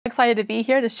Excited to be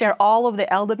here to share all of the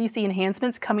LWC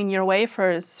enhancements coming your way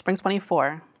for Spring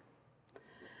 24.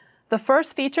 The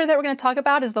first feature that we're going to talk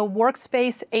about is the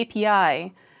Workspace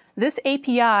API. This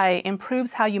API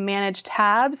improves how you manage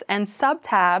tabs and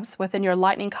sub-tabs within your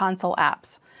Lightning Console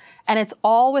apps, and it's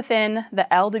all within the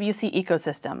LWC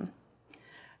ecosystem.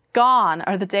 Gone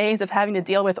are the days of having to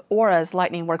deal with Aura's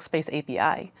Lightning Workspace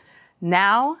API.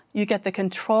 Now you get the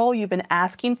control you've been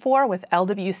asking for with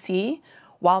LWC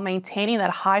while maintaining that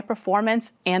high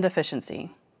performance and efficiency.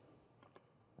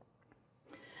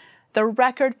 The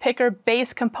Record Picker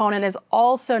base component is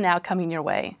also now coming your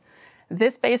way.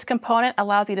 This base component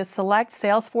allows you to select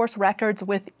Salesforce records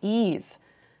with ease.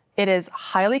 It is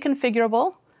highly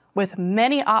configurable with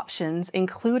many options,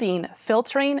 including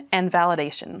filtering and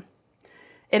validation.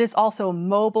 It is also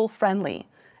mobile friendly,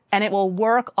 and it will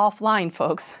work offline,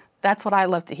 folks. That's what I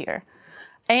love to hear.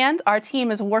 And our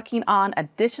team is working on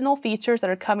additional features that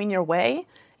are coming your way,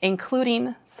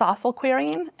 including SOSL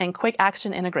querying and quick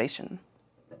action integration.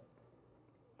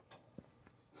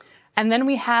 And then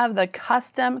we have the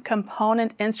Custom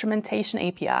Component Instrumentation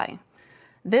API.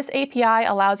 This API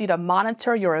allows you to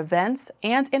monitor your events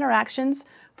and interactions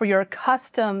for your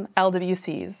custom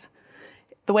LWCs.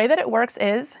 The way that it works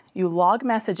is you log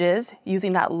messages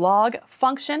using that log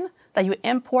function that you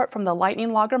import from the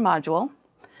Lightning Logger module,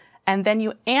 and then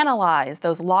you analyze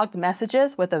those logged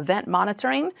messages with event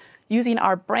monitoring using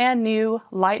our brand new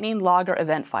Lightning Logger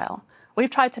event file.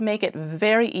 We've tried to make it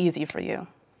very easy for you.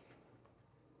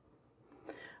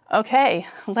 Okay,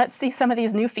 let's see some of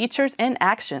these new features in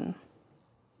action.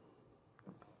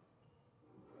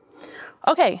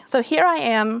 Okay, so here I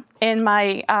am in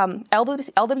my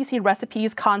LWC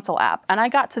Recipes console app, and I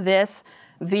got to this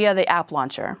via the app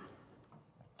launcher.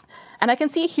 And I can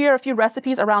see here a few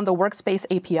recipes around the Workspace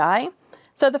API.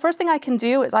 So the first thing I can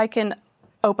do is I can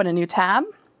open a new tab.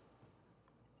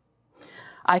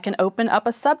 I can open up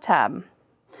a sub-tab.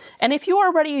 And if you're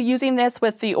already using this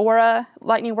with the Aura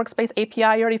Lightning Workspace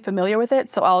API, you're already familiar with it,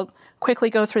 so I'll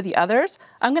quickly go through the others.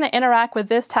 I'm going to interact with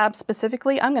this tab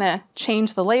specifically. I'm going to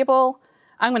change the label.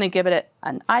 I'm going to give it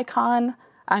an icon.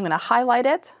 I'm going to highlight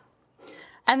it.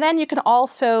 And then you can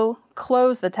also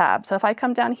close the tab. So if I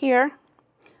come down here,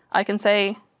 I can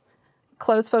say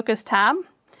Close Focus tab.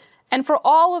 And for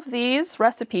all of these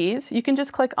recipes, you can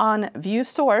just click on View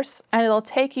Source, and it'll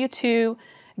take you to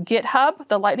GitHub,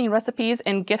 the Lightning recipes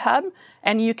in GitHub,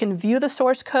 and you can view the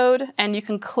source code and you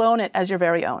can clone it as your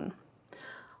very own.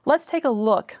 Let's take a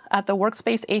look at the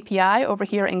Workspace API over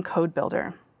here in Code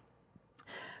Builder.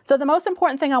 So the most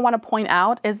important thing I want to point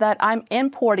out is that I'm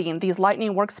importing these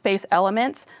Lightning Workspace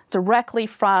elements directly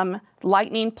from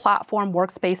Lightning Platform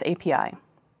Workspace API.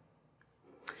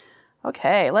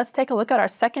 Okay, let's take a look at our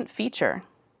second feature.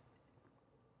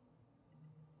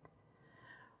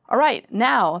 All right,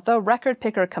 now the Record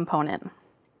Picker component.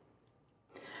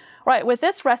 All right, with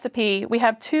this recipe, we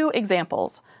have two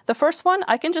examples. The first one,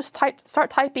 I can just start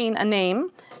typing a name,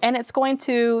 and it's going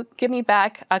to give me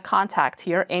back a contact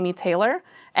here, Amy Taylor,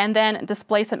 and then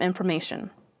display some information.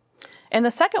 In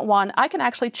the second one, I can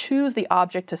actually choose the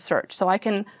object to search. So I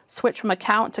can switch from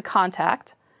account to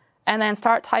contact, and then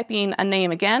start typing a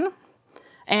name again,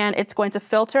 and it's going to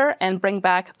filter and bring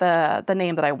back the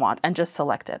name that I want and just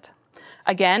select it.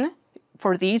 Again,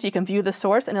 for these, you can view the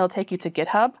source and it'll take you to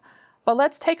GitHub, but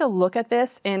let's take a look at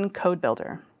this in Code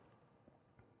Builder.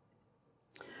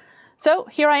 So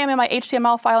here I am in my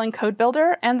HTML file in Code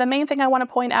Builder, and the main thing I want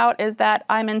to point out is that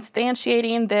I'm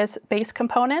instantiating this base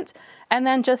component and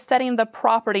then just setting the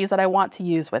properties that I want to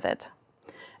use with it.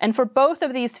 And for both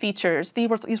of these features,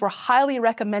 these were highly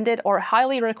recommended or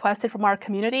highly requested from our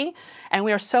community, and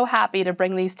we are so happy to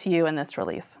bring these to you in this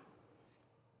release.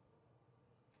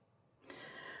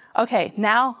 Okay,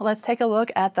 now let's take a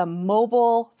look at the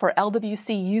mobile for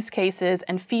LWC use cases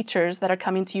and features that are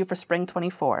coming to you for Spring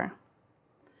 24.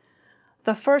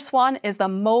 The first one is the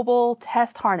Mobile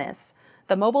Test Harness.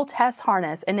 The Mobile Test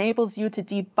Harness enables you to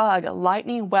debug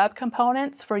Lightning Web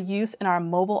Components for use in our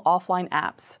mobile offline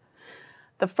apps.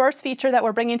 The first feature that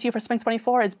we're bringing to you for Spring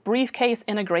 24 is briefcase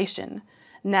integration.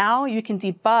 Now you can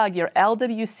debug your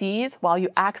LWCs while you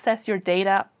access your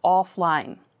data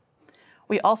offline.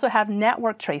 We also have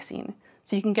network tracing,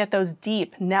 so you can get those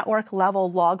deep network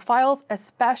level log files,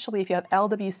 especially if you have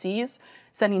LWCs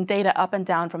sending data up and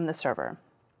down from the server.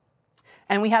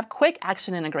 And we have quick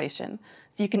action integration,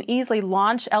 so you can easily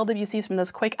launch LWCs from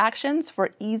those quick actions for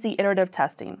easy iterative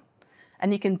testing.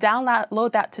 And you can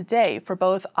download that today for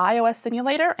both iOS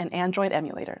Simulator and Android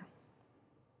Emulator.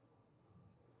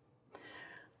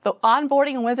 The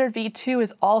Onboarding Wizard V2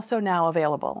 is also now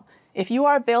available. If you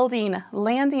are building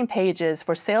landing pages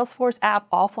for Salesforce app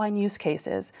offline use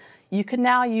cases, you can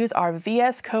now use our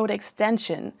VS Code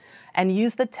extension and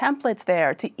use the templates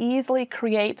there to easily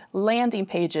create landing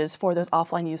pages for those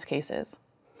offline use cases.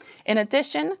 In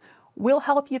addition, we'll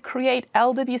help you create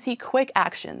LWC quick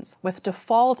actions with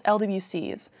default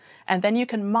LWCs, and then you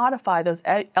can modify those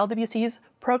LWCs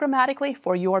programmatically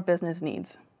for your business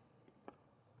needs.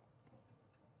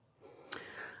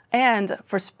 And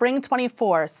for Spring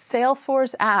 24,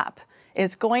 Salesforce app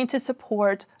is going to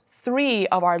support 3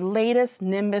 of our latest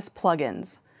Nimbus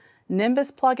plugins.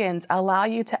 Nimbus plugins allow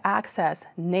you to access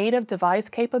native device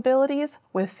capabilities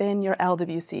within your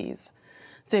LWCs.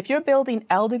 So if you're building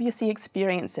LWC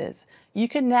experiences, you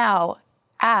can now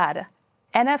add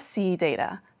NFC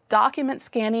data, document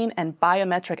scanning, and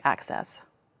biometric access.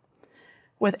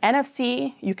 With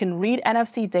NFC, you can read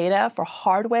NFC data for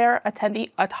hardware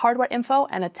info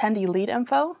and attendee lead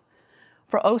info.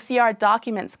 For OCR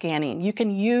document scanning, you can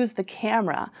use the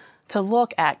camera to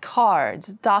look at cards,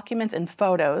 documents, and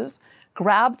photos,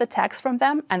 grab the text from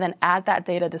them, and then add that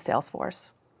data to Salesforce.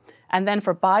 And then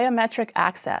for biometric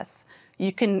access,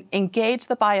 you can engage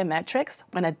the biometrics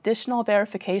when additional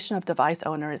verification of device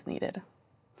owner is needed.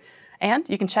 And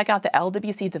you can check out the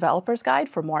LWC Developers Guide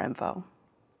for more info.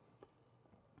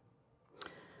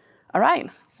 All right,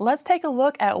 let's take a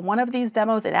look at one of these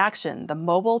demos in action, the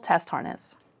mobile test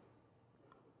harness.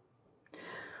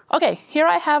 Okay, here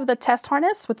I have the test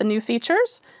harness with the new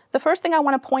features. The first thing I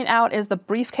want to point out is the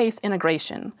briefcase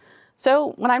integration.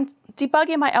 So when I'm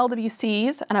debugging my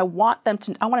LWCs and I want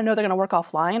to know they're going to work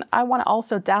offline, I want to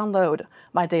also download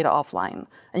my data offline.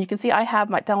 And you can see I have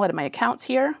downloaded my accounts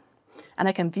here, and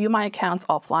I can view my accounts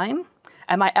offline,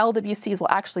 and my LWCs will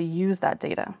actually use that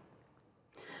data.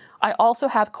 I also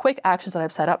have quick actions that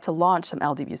I've set up to launch some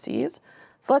LWCs.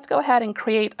 So let's go ahead and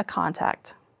create a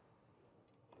contact.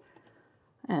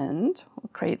 And we'll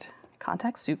create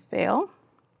contact fail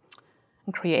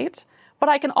and create. But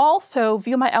I can also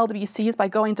view my LWCs by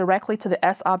going directly to the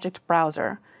SObject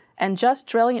browser and just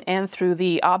drilling in through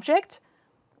the object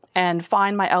and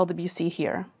find my LWC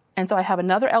here. And so I have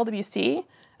another LWC,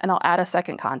 and I'll add a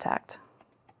second contact.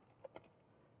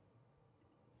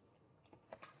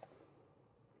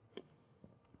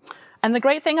 And the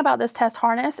great thing about this test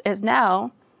harness is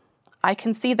now I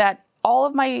can see that all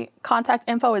of my contact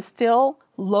info is still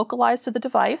localized to the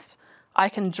device. I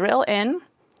can drill in.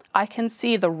 I can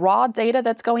see the raw data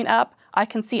that's going up. I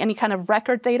can see any kind of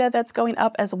record data that's going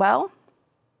up as well.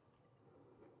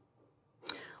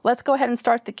 Let's go ahead and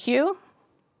start the queue.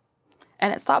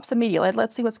 And it stops immediately.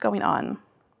 Let's see what's going on.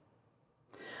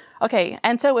 Okay,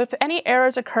 and so if any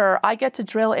errors occur, I get to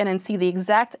drill in and see the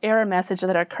exact error message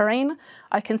that are occurring.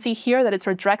 I can see here that it's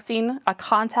rejecting a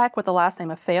contact with the last name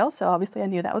of fail, so obviously I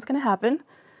knew that was going to happen.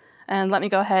 And let me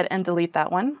go ahead and delete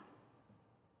that one.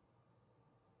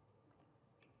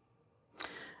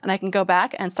 And I can go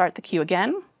back and start the queue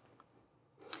again.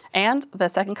 And the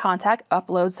second contact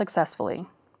uploads successfully.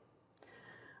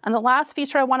 And the last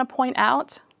feature I want to point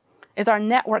out is our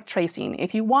network tracing.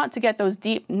 If you want to get those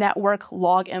deep network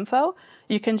log info,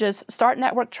 you can just start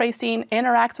network tracing,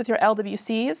 interact with your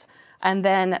LWCs, and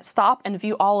then stop and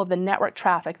view all of the network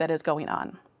traffic that is going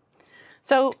on.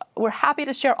 So we're happy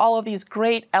to share all of these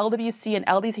great LWC and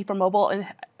LDC for mobile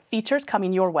features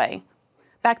coming your way.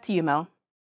 Back to you, Mo.